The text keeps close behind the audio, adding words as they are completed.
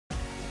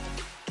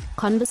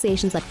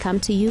conversations that come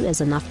to you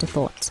as an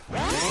afterthought.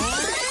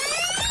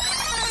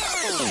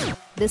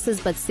 This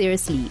is But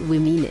Seriously, We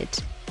Mean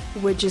It.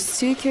 We're just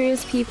two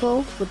curious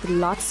people with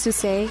lots to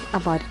say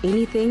about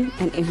anything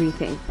and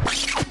everything.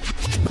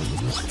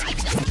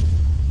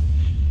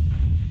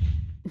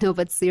 No,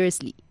 but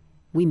seriously,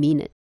 we mean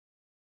it.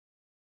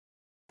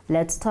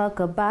 Let's talk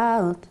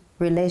about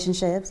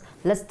relationships.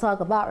 Let's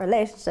talk about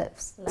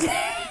relationships.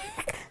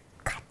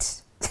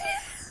 Cut.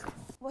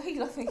 Why are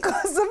you laughing?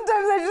 Because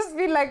sometimes I just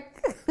feel like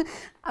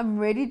I'm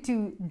ready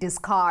to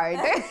discard.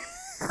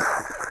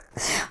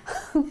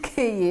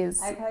 Okay,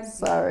 yes.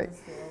 Sorry.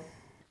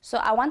 So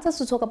I want us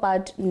to talk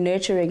about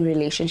nurturing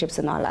relationships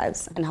in our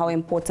lives and how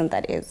important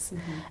that is,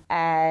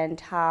 and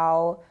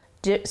how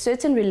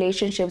certain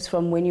relationships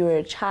from when you were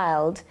a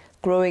child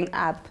growing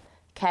up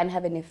can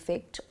have an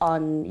effect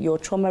on your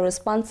trauma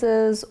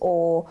responses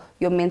or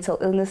your mental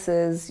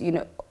illnesses, you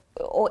know,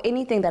 or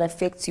anything that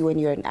affects you when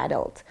you're an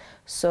adult.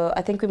 So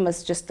I think we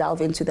must just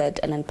delve into that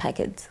and unpack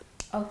it.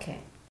 Okay.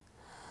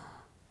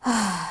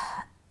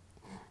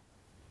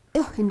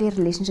 In their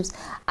relationships,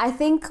 I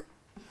think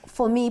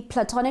for me,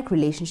 platonic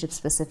relationships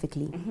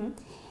specifically,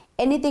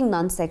 anything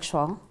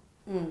non-sexual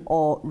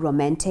or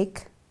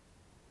romantic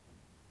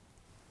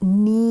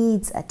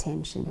needs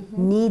attention,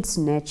 needs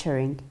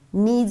nurturing,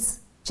 needs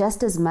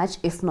just as much,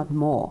 if not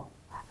more,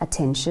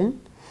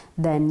 attention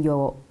than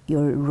your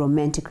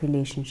romantic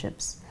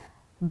relationships.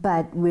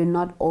 But we're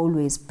not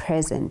always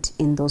present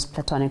in those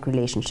platonic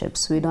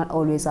relationships. We're not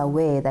always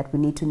aware that we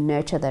need to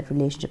nurture that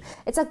relationship.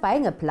 It's like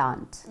buying a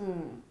plant.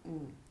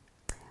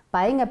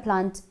 Buying a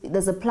plant,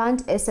 there's a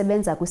plant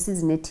esebenza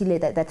kwisizini ethile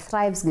that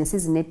thrives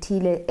ngesizini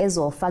ethile,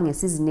 ezofa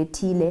ngesizini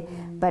ethile,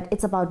 but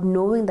it's about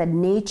knowing the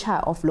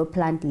nature of lo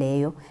plant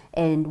leyo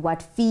and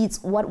what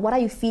are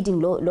you feeding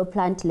lo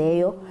plant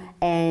leyo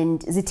and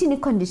zithini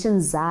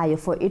conditions zayo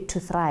for it to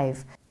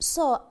thrive.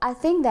 So I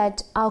think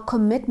that our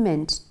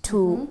commitment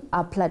to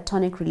our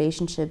platonic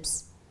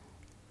relationships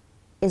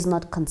is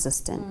not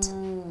consistent.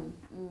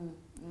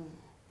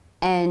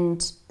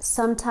 And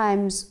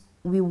sometimes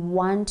we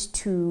want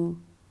to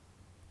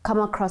come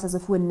across as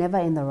if we're never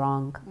in the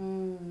wrong.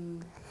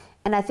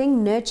 And I think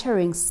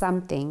nurturing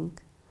something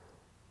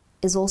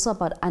is also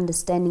about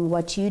understanding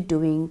what you're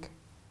doing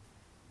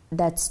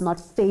that's not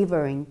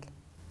favoring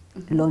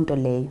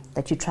londole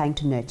that you're trying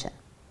to nurture.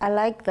 I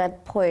like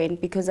that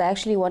point because I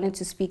actually wanted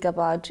to speak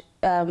about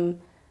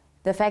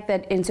the fact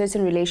that in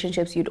certain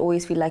relationships you'd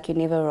always feel like you're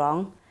never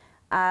wrong.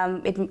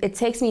 It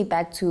takes me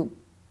back to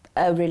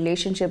a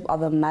relationship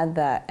of a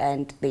mother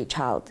and their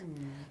child.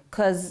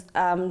 Because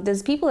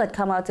there's people that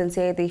come out and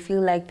say they feel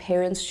like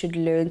parents should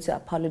learn to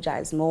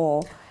apologize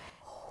more.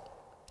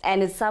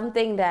 And it's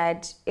something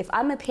that if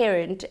I'm a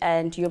parent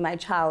and you're my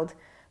child,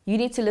 you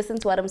need to listen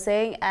to what I'm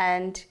saying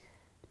and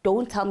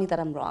don't tell me that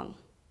I'm wrong.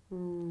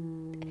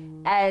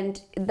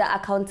 And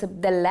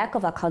the lack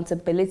of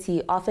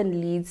accountability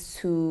often leads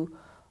to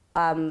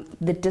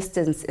the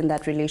distance in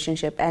that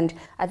relationship. And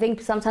I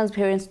think sometimes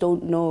parents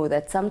don't know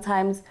that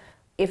sometimes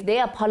if they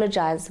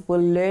apologize,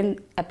 we'll learn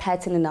a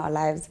pattern in our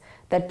lives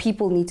that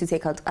people need to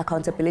take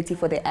accountability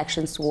for their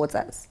actions towards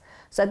us.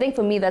 So I think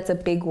for me, that's a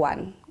big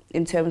one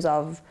in terms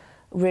of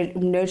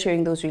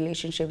nurturing those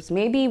relationships.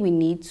 Maybe we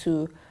need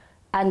to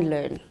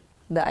unlearn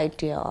the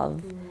idea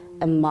of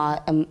a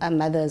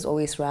mother is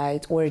always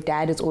right or a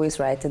dad is always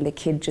right and the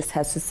kid just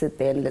has to sit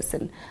there and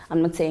listen.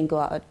 I'm not saying go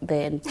out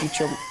there and beat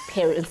your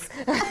parents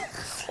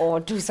or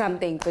do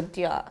something, but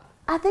yeah.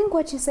 I think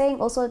what you're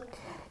saying also,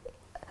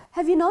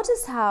 have you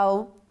noticed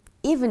how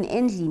even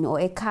endlini or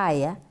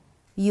ekaya,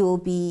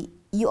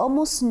 you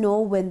almost know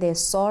when they're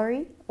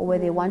sorry or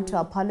when they want to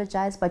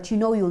apologize, but you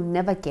know you'll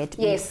never get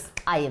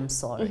I am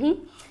sorry.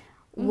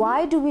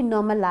 Why do we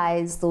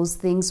normalize those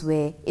things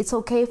where it's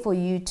okay for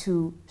you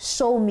to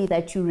show me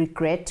that you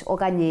regret,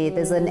 okanye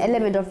there's an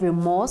element of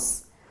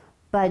remorse,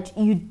 but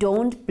you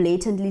don't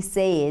blatantly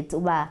say it,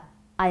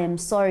 I am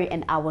sorry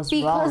and I was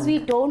wrong. Because we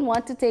don't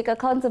want to take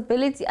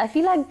accountability. I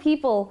feel like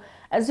people,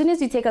 as soon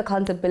as you take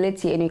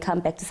accountability and you come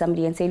back to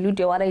somebody and say, Lude,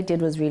 what I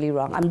did was really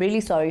wrong. I'm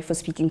really sorry for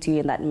speaking to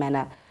you in that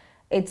manner.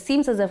 It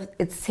seems as if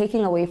it's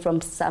taking away from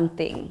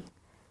something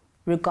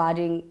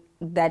regarding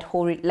that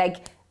whole,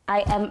 like,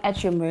 I am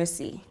at your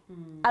mercy.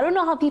 I don't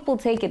know how people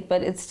take it,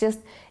 but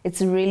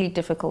it's really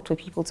difficult for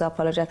people to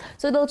apologize.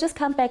 So they'll just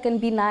come back and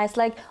be nice,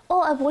 like,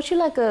 oh, I bought you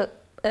like a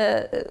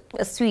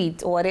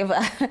sweet or whatever.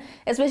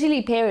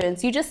 Especially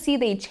parents, you just see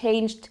they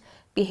changed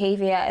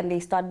behavior and they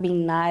start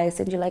being nice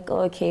and you're like,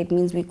 oh, okay, it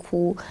means we're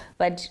cool,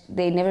 but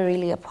they never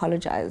really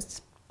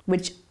apologized,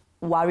 which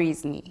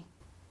worries me.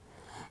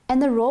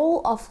 And the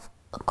role of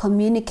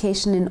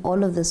communication in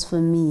all of this for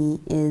me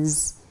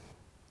is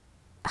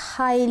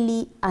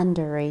highly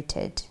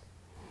underrated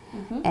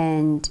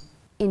and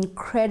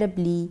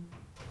incredibly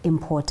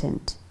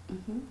important.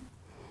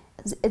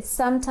 It's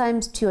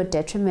sometimes to your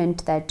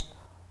detriment that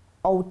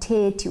and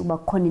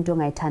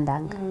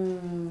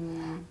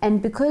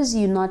because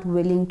you're not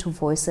willing to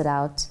voice it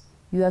out,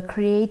 you are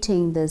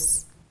creating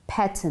this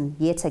pattern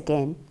yet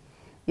again.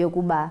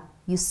 Yoguba,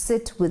 you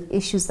sit with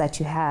issues that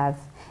you have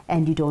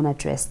and you don't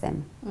address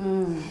them.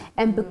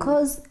 And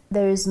because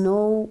there is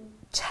no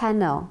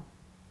channel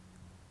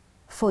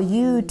for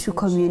you to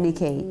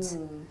communicate,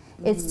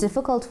 it's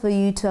difficult for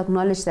you to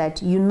acknowledge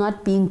that you're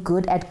not being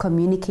good at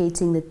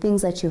communicating the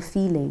things that you're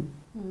feeling.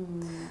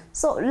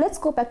 So let's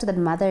go back to that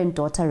mother and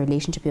daughter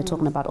relationship you're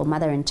talking about, or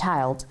mother and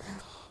child.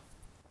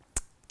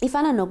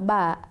 Ifana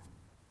nokba,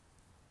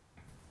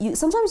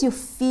 sometimes you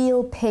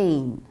feel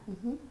pain,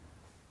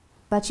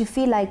 but you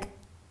feel like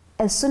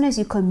as soon as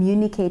you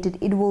communicate it,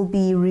 it will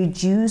be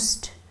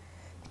reduced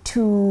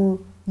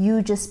to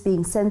you just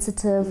being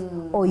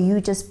sensitive, or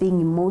you just being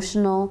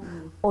emotional,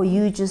 or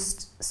you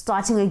just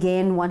starting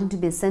again, wanting to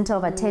be the center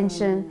of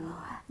attention.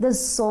 There's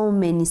so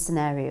many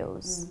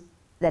scenarios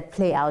that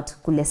play out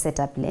kule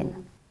setup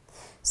len.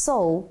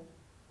 So,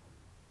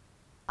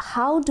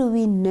 how do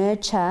we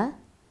nurture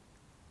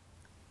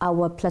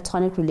our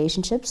platonic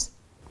relationships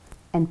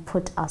and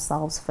put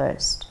ourselves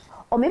first?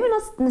 Or maybe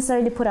not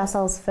necessarily put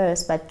ourselves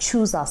first, but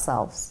choose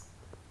ourselves.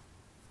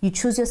 You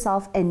choose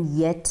yourself and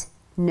yet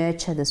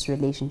nurture this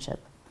relationship.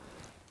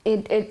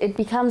 It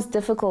becomes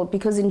difficult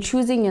because in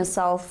choosing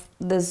yourself,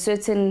 there's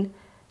certain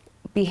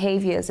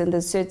behaviors and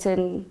there's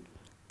certain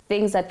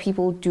things that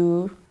people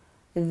do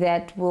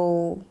that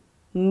will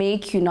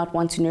make you not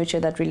want to nurture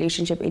that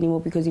relationship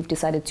anymore because you've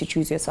decided to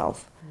choose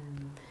yourself.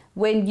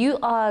 When you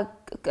are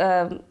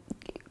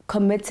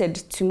committed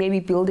to maybe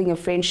building a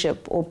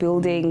friendship or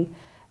building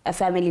a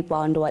family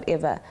bond or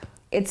whatever,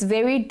 it's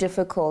very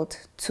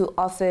difficult to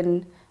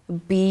often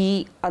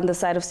be on the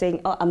side of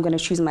saying, oh, I'm going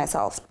to choose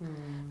myself.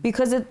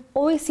 Because it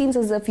always seems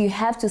as if you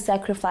have to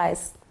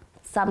sacrifice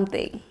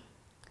something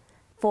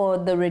for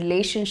the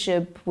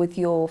relationship with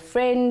your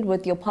friend,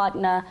 with your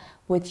partner,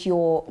 with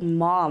your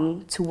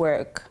mom to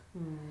work.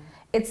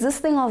 It's this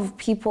thing of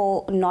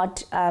people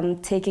not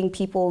taking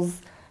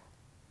people's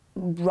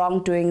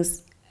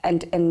wrongdoings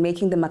and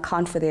making them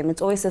account for them.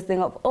 It's always a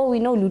thing of, oh, we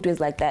know Ludo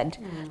is like that.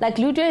 Like,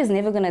 Ludo is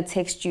never going to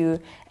text you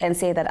and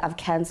say that I've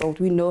cancelled.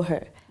 We know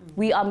her.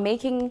 We are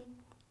making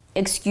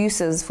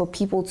excuses for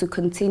people to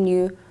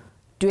continue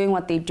doing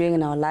what they're doing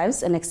in our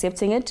lives and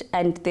accepting it,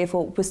 and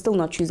therefore we're still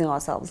not choosing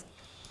ourselves.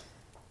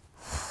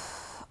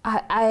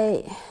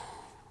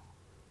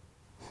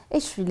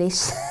 It's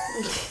relation.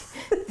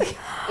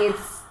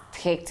 It's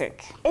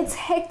hectic. It's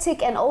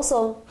hectic, and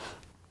also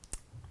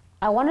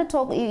I want to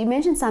talk. You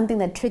mentioned something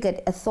that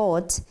triggered a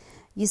thought.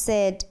 You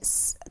said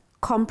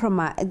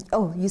compromise.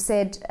 Oh, you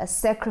said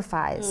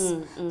sacrifice.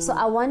 So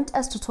I want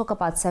us to talk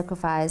about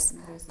sacrifice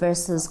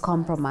versus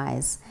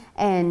compromise,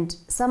 and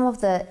some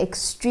of the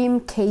extreme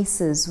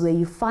cases where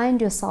you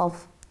find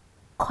yourself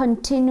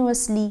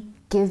continuously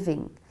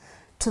giving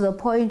to the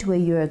point where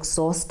you're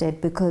exhausted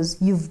because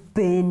you've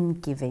been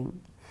giving,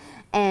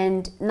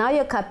 and now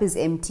your cup is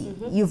empty.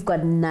 You've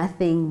got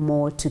nothing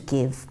more to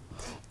give.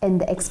 And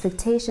the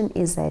expectation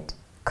is that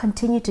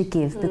continue to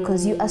give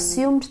because you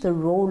assumed the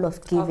role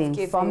of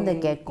giving from the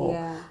get-go.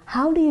 Yeah.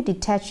 How do you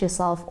detach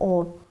yourself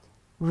or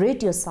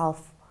rid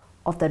yourself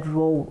of that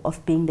role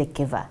of being the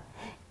giver,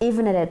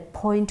 even at a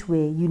point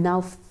where you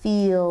now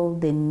feel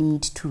the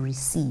need to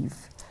receive?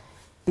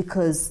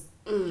 Because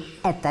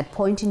at that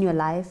point in your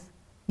life,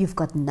 you've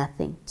got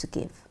nothing to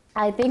give.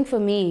 I think for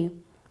me,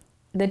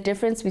 the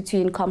difference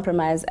between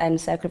compromise and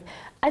sacrifice,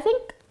 I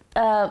think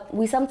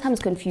we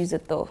sometimes confuse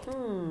it though.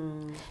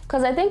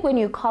 Because I think when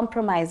you're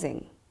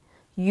compromising,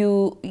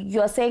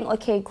 you're saying,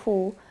 okay,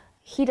 cool,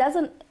 he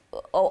doesn't,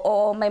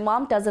 or my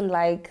mom doesn't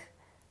like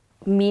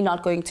me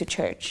not going to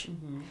church.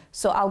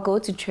 So I'll go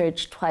to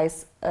church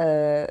twice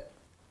a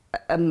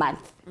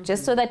month,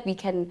 just so that we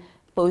can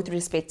both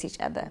respect each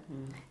other.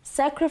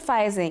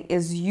 Sacrificing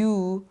is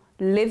you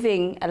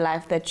living a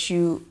life that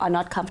you are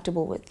not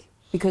comfortable with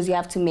because you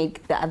have to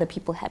make the other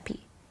people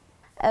happy.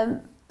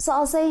 So I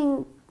was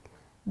saying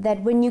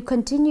that when you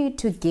continue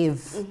to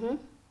give,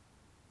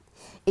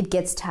 it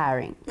gets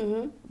tiring.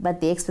 But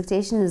the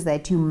expectation is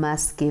that you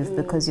must give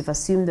because you've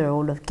assumed the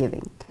role of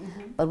giving.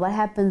 But what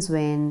happens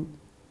when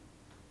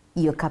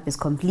your cup is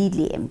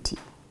completely empty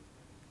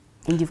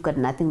and you've got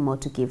nothing more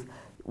to give?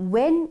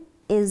 When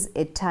is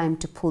it time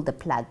to pull the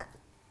plug?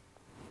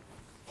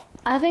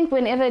 I think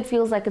whenever it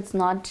feels like it's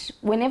not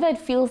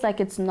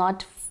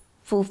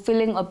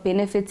fulfilling or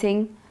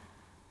benefiting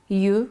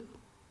you,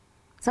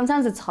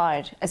 sometimes it's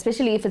hard,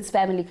 especially if it's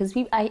family, because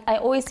I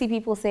always see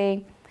people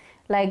saying,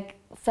 like,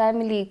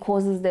 family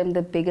causes them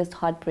the biggest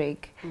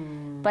heartbreak.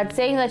 But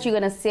saying that you're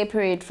going to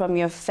separate from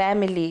your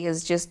family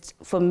is just,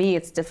 for me,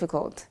 it's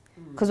difficult.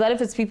 Because what if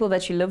it's people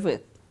that you live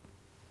with?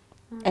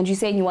 And you're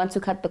saying you want to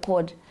cut the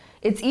cord?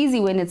 It's easy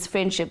when it's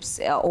friendships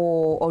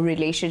or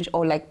relationship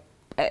or like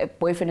a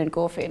boyfriend and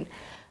girlfriend.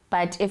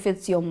 But if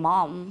it's your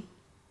mom,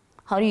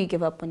 how do you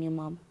give up on your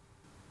mom?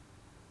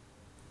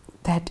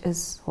 That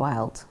is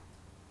wild.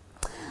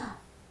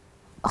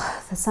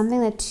 That's something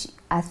that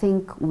I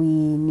think we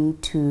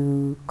need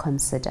to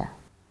consider.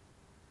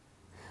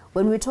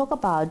 When we talk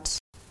about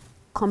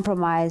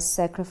compromise,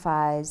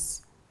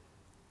 sacrifice,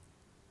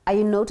 are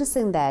you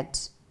noticing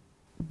that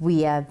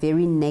we are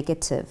very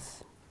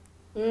negative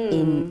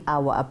in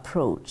our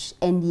approach,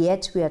 and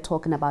yet we are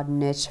talking about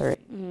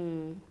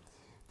nurturing.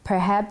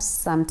 Perhaps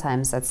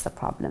sometimes that's the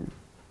problem,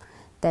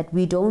 that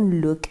we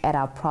don't look at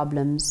our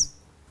problems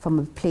from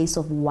a place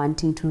of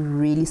wanting to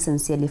really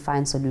sincerely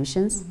find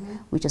solutions.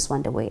 We just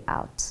want a way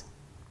out.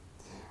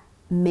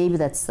 Maybe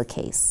that's the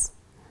case,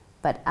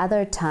 but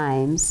other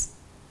times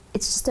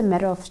it's just a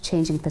matter of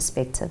changing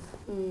perspective.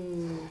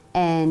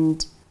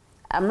 And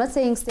I'm not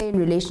saying stay in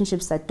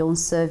relationships that don't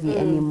serve you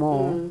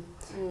anymore,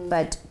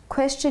 but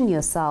question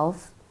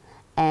yourself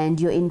and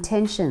your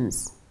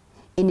intentions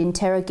in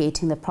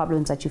interrogating the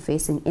problems that you're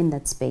facing in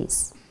that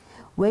space.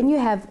 When you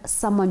have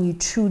someone you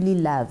truly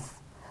love,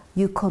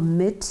 you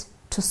commit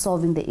to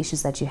solving the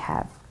issues that you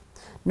have,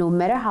 no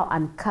matter how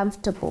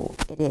uncomfortable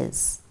it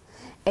is.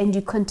 And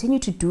you continue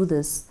to do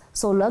this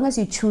so long as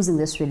you're choosing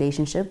this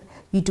relationship,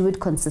 you do it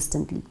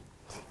consistently.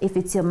 If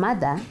it's your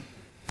mother,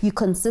 you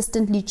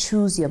consistently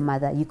choose your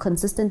mother. You're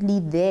consistently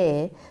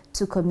there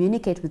to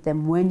communicate with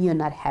them when you're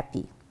not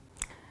happy.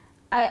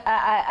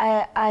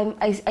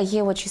 I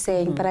hear what you're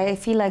saying, but I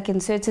feel like in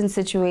certain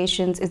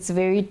situations, it's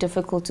very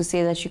difficult to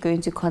say that you're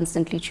going to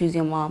constantly choose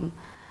your mom.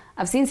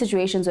 I've seen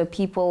situations where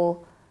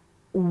people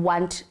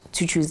want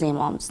to choose their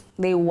moms.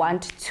 They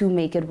want to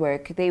make it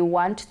work. They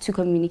want to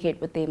communicate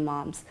with their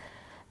moms.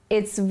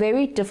 It's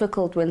very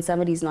difficult when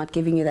somebody's not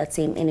giving you that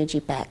same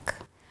energy back.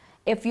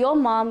 If your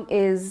mom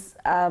is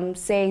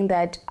saying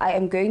that I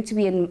am going to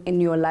be in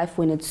your life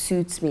when it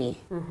suits me,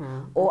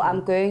 or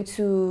I'm going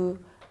to,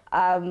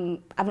 I'm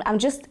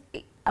just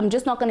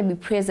not going to be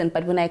present,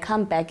 but when I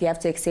come back, you have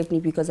to accept me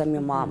because I'm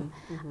your mom.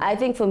 I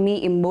think for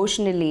me,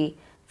 emotionally,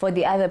 for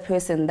the other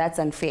person, that's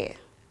unfair.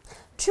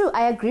 True,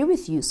 I agree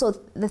with you.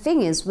 So the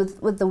thing is,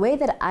 with the way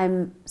that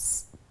I'm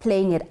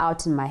playing it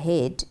out in my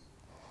head,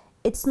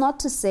 it's not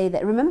to say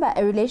that, remember,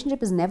 a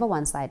relationship is never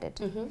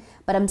one-sided.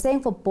 But I'm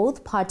saying for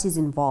both parties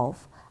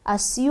involved,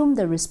 assume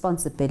the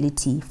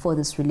responsibility for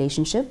this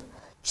relationship.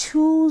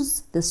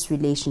 Choose this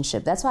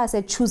relationship. That's why I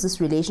said choose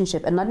this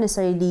relationship, and not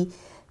necessarily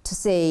to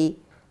say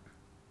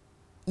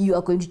you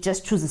are going to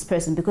just choose this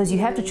person, because you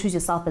have to choose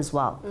yourself as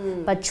well.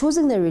 But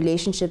choosing the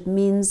relationship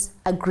means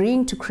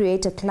agreeing to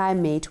create a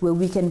climate where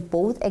we can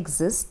both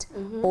exist,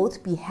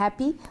 both be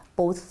happy,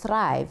 both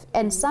thrive.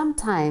 And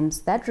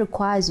sometimes that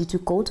requires you to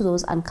go to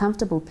those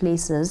uncomfortable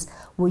places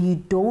where you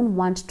don't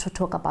want to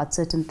talk about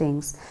certain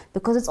things,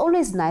 because it's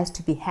always nice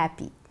to be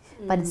happy,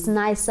 but it's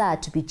nicer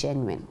to be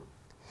genuine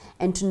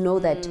and to know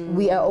that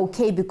we are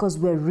okay because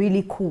we're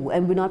really cool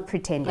and we're not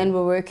pretending. And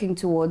we're working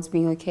towards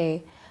being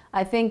okay.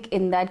 I think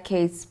in that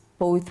case,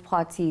 both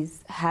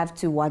parties have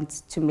to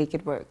want to make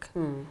it work.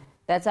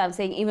 That's what I'm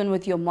saying. Even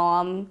with your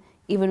mom,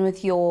 even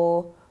with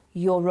your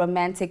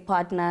romantic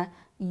partner,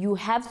 you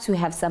have to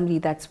have somebody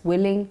that's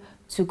willing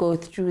to go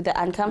through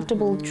the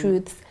uncomfortable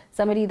truths,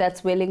 somebody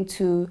that's willing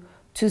to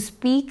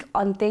speak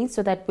on things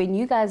so that when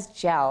you guys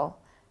gel,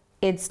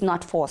 it's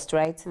not forced,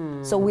 right?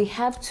 So we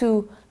have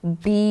to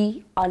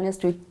be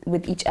honest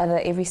with each other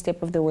every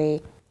step of the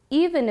way,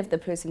 even if the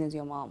person is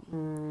your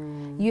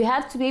mom. You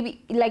have to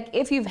maybe, like,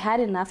 if you've had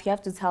enough, you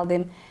have to tell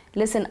them,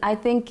 listen, I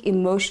think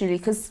emotionally,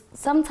 because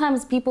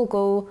sometimes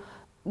people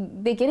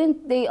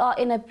they are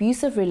in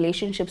abusive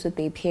relationships with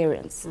their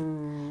parents,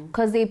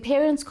 because their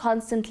parents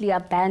constantly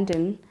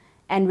abandon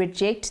and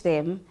reject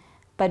them.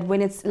 But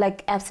when it's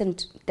like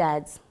absent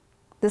dads,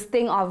 this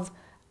thing of,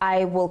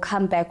 I will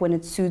come back when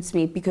it suits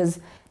me, because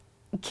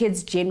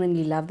kids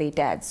genuinely love their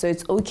dads. So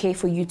it's okay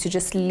for you to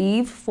just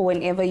leave for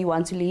whenever you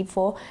want to leave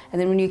for. And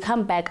then when you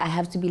come back, I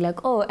have to be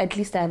like, oh, at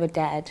least I have a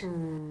dad.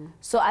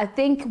 So I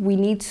think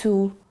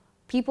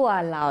people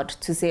are allowed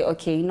to say,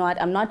 okay, you know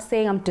what, I'm not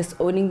saying I'm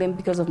disowning them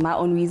because of my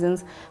own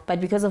reasons,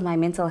 but because of my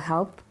mental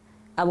health,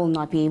 I will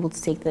not be able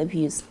to take the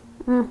abuse.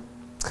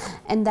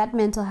 And that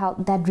mental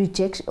health, that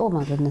rejection, oh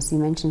my goodness, you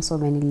mentioned so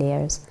many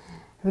layers.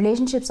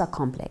 Relationships are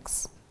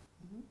complex.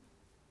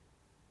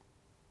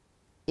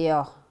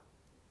 Yeah.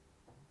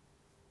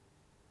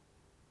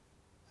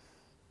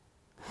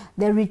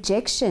 The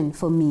rejection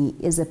for me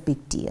is a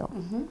big deal.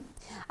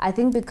 I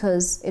think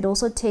because it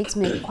also takes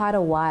me quite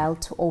a while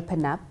to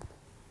open up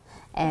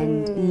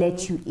and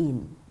let you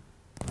in.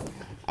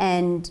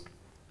 And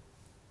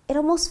it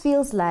almost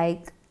feels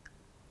like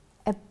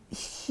a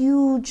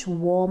huge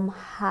warm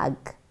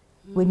hug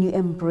when you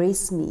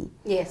embrace me.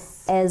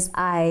 Yes. As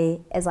I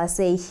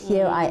say,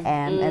 here I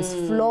am, as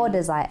flawed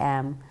as I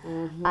am.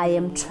 I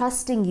am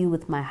trusting you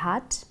with my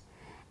heart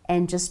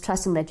and just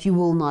trusting that you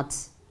will not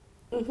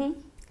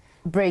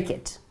break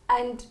it.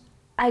 And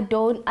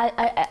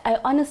I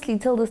honestly,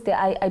 till this day,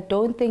 I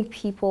don't think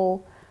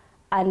people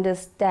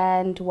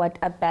understand what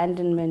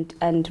abandonment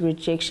and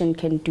rejection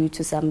can do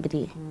to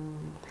somebody.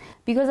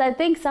 Because I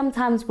think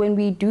sometimes when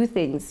we do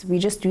things, we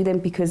just do them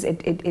because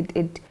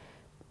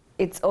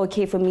it's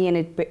okay for me and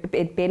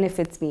it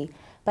benefits me.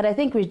 But I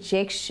think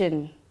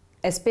rejection,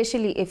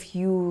 especially if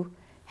you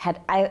had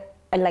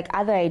like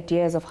other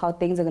ideas of how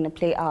things are going to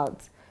play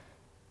out,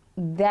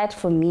 that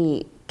for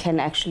me can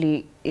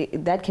actually,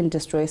 that can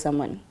destroy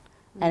someone.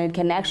 And it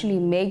can actually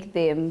make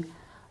them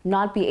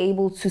not be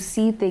able to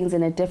see things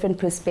in a different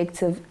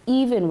perspective,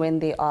 even when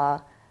they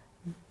are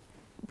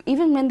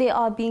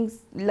being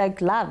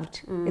like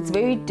loved. It's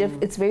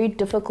very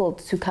difficult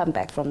to come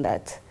back from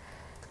that.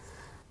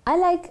 I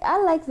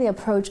like the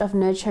approach of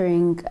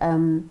nurturing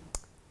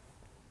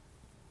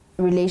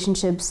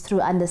relationships through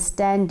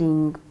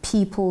understanding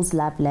people's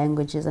love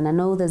languages, and I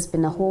know there's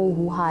been a whole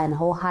hoo-ha and a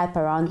whole hype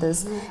around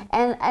this,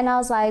 and I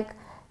was like,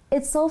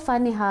 it's so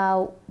funny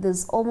how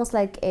there's almost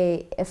like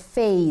a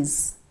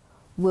phase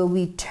where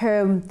we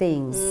term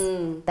things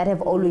that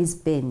have always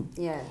been.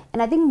 Yeah.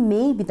 And I think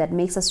maybe that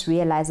makes us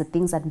realize the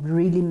things that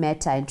really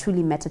matter and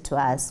truly matter to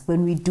us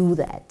when we do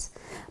that.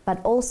 But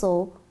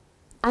also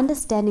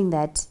understanding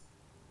that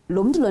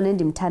lo muntu lona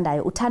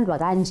endimthandayo uthandwa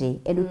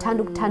kanje and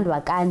uthanda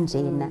ukuthandwa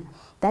kanjena.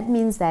 That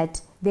means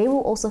that they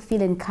will also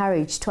feel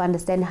encouraged to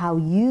understand how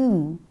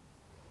you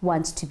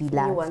want to be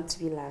loved. You want to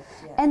be loved,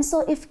 yeah. And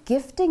so if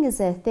gifting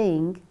is a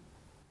thing,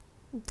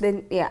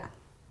 Then, yeah.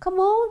 come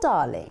on,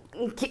 darling.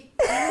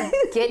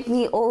 Get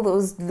me all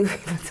those Louis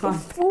Vuitton.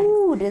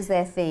 Food is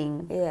their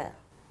thing. Yeah.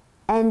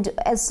 And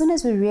as soon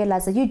as we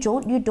realize that you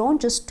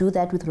don't just do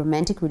that with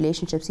romantic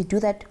relationships, you do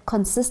that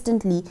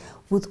consistently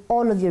with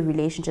all of your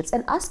relationships.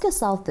 And ask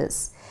yourself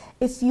this: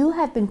 if you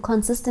have been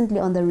consistently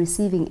on the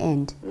receiving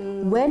end,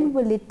 when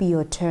will it be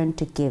your turn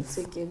to give?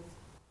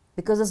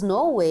 Because there's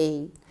no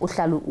way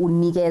uhlala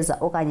unikeza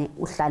okanye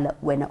uhlala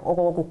wena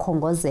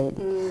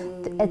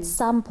okukhongozela. At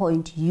some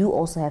point, you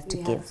also have to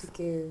give.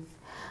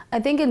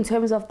 I think in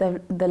terms of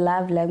the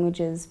love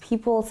languages,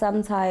 people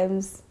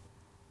sometimes,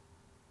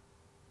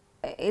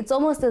 it's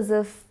almost as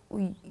if,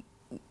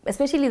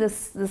 especially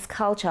this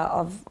culture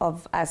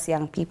of us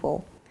young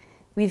people,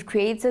 we've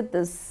created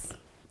this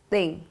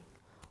thing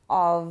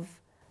of,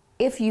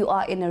 if you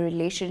are in a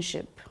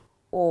relationship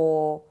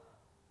or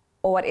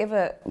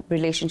whatever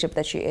relationship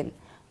that you're in,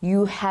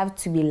 you have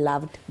to be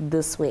loved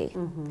this way.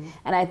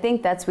 And I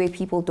think that's where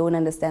people don't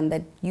understand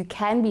that you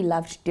can be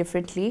loved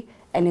differently,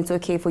 and it's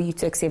okay for you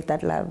to accept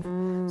that love.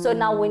 So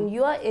now when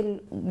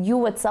you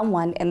with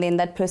someone and then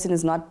that person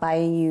is not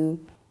buying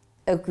you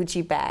a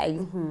Gucci bag,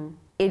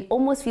 it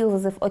almost feels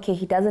as if, okay,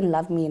 he doesn't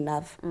love me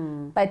enough.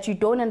 But you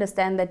don't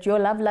understand that your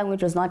love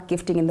language was not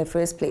gifting in the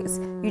first place.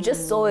 You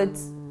just saw it,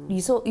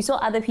 you saw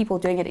other people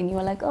doing it, and you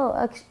were like,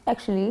 oh,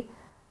 actually,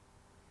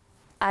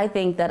 I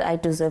think that I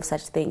deserve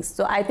such things.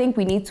 So I think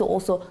we need to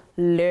also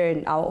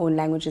learn our own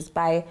languages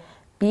by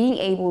being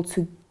able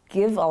to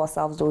give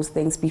ourselves those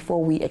things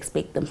before we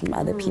expect them from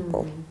other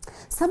people.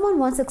 Someone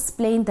once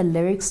explained the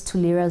lyrics to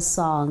Lyra's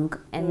song,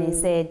 and they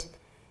said,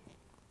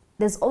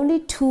 there's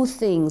only two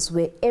things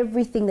where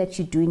everything that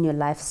you do in your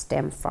life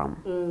stems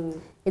from.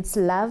 It's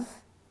love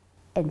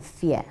and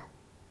fear.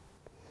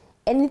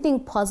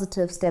 Anything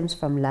positive stems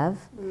from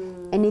love.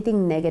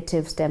 Anything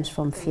negative stems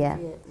from fear.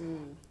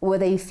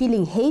 Whether you're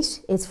feeling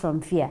hate, it's from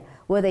fear.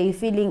 Whether you're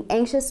feeling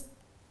anxious,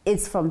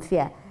 it's from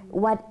fear.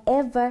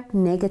 Whatever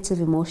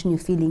negative emotion you're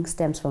feeling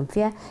stems from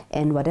fear,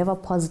 and whatever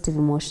positive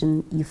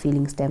emotion you're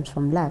feeling stems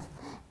from love.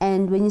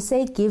 And when you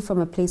say give from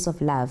a place of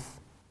love,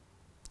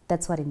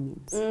 that's what it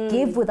means.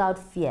 Give without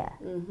fear.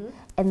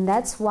 And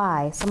that's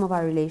why some of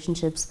our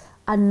relationships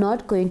are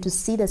not going to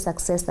see the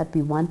success that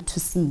we want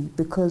to see,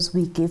 because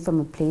we give from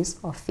a place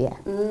of fear.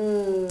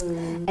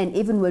 And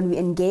even when we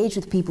engage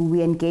with people,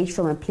 we engage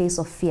from a place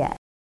of fear.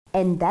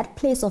 And that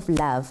place of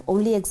love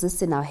only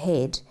exists in our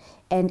head,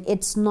 and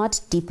it's not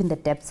deep in the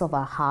depths of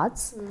our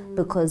hearts,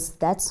 because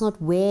that's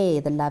not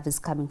where the love is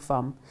coming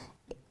from.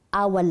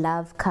 Our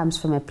love comes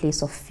from a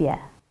place of fear.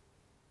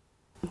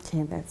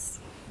 Okay, that's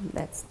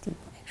deep.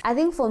 I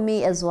think for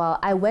me as well,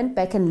 I went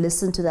back and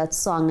listened to that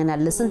song, and I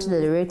listened to the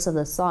lyrics of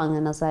the song,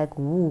 and I was like,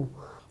 ooh.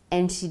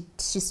 And she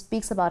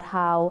speaks about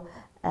how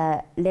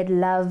let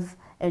love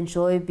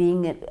enjoy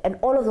being, and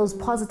all of those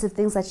positive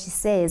things that she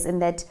says,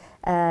 and that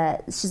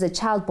she's a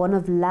child born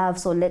of love,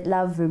 so let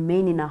love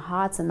remain in our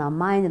hearts and our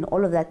mind and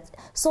all of that.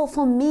 So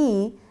for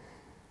me,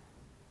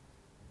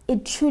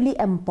 it truly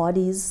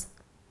embodies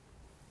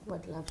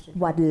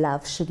what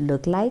love should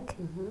look like,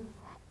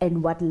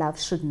 and what love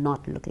should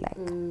not look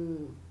like.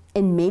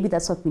 And maybe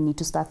that's what we need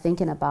to start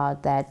thinking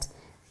about, that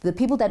the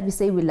people that we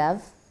say we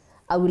love,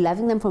 are we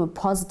loving them from a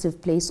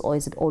positive place, or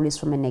is it always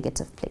from a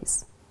negative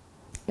place?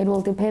 It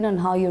will depend on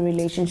how your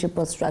relationship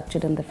was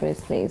structured in the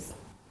first place.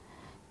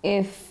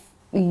 If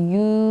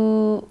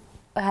you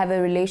have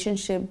a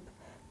relationship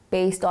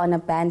based on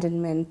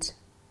abandonment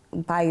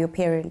by your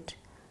parent,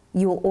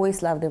 you will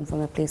always love them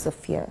from a place of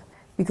fear,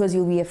 because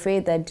you'll be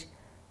afraid that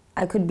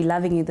I could be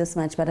loving you this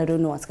much, but I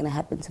don't know what's going to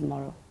happen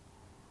tomorrow.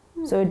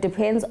 So it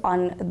depends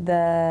on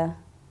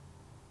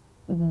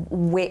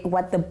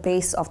what the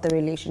base of the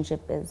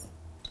relationship is.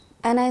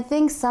 And I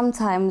think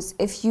sometimes,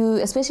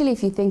 especially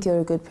if you think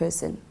you're a good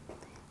person,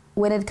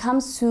 when it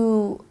comes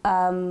to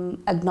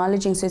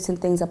acknowledging certain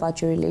things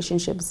about your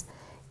relationships,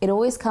 it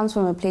always comes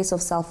from a place of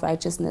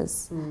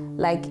self-righteousness.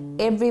 Like,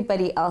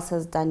 everybody else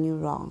has done you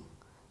wrong.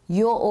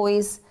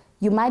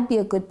 You might be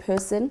a good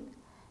person,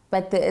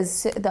 but there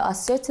are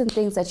certain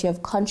things that you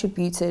have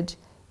contributed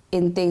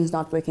in things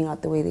not working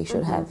out the way they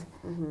should have.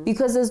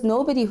 Because there's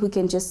nobody who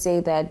can just say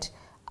that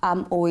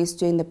I'm always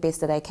doing the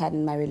best that I can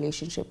in my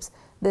relationships.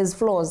 There's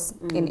flaws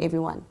in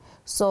everyone.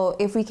 So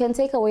if we can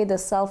take away the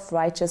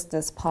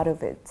self-righteousness part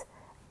of it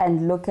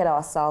and look at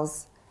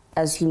ourselves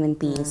as human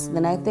beings,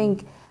 then I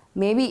think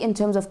maybe in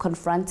terms of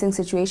confronting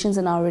situations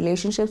in our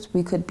relationships,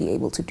 we could be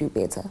able to do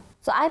better.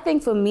 So I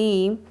think for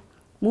me,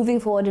 moving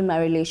forward in my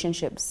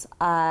relationships,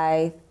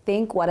 I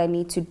think what I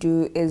need to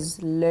do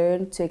is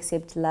learn to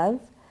accept love.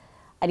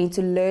 I need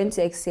to learn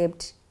to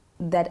accept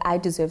that I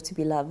deserve to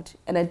be loved,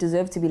 and I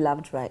deserve to be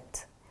loved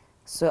right.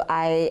 So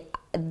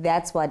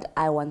that's what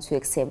I want to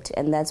accept,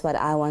 and that's what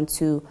I want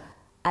to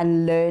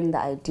unlearn the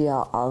idea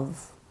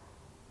of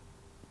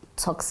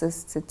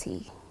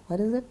toxicity. What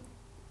is it?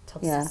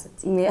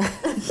 Toxicity. Yeah.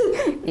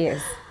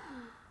 Yes.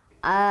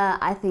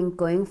 I think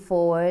going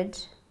forward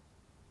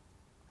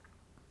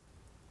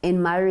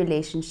in my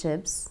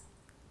relationships,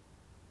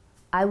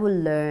 I will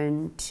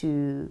learn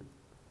to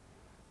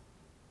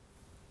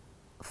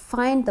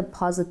find the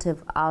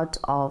positive out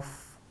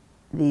of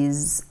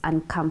these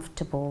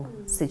uncomfortable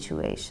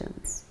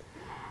situations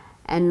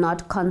and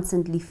not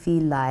constantly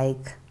feel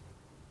like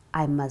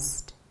I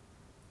must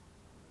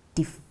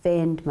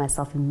defend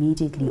myself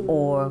immediately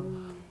or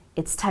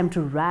it's time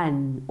to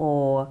run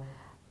or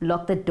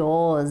lock the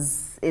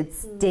doors,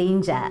 it's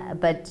danger,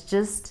 but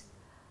just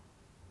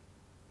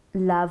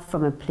love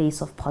from a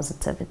place of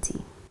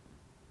positivity.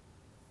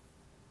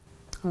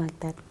 I like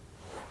that.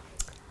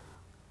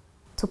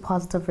 To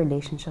positive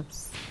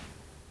relationships.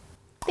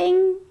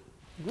 Ding!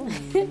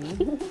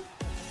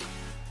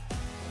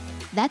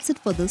 That's it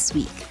for this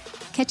week.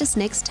 Catch us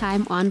next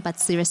time on But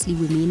Seriously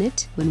We Mean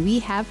It, when we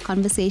have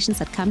conversations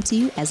that come to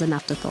you as an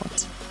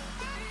afterthought.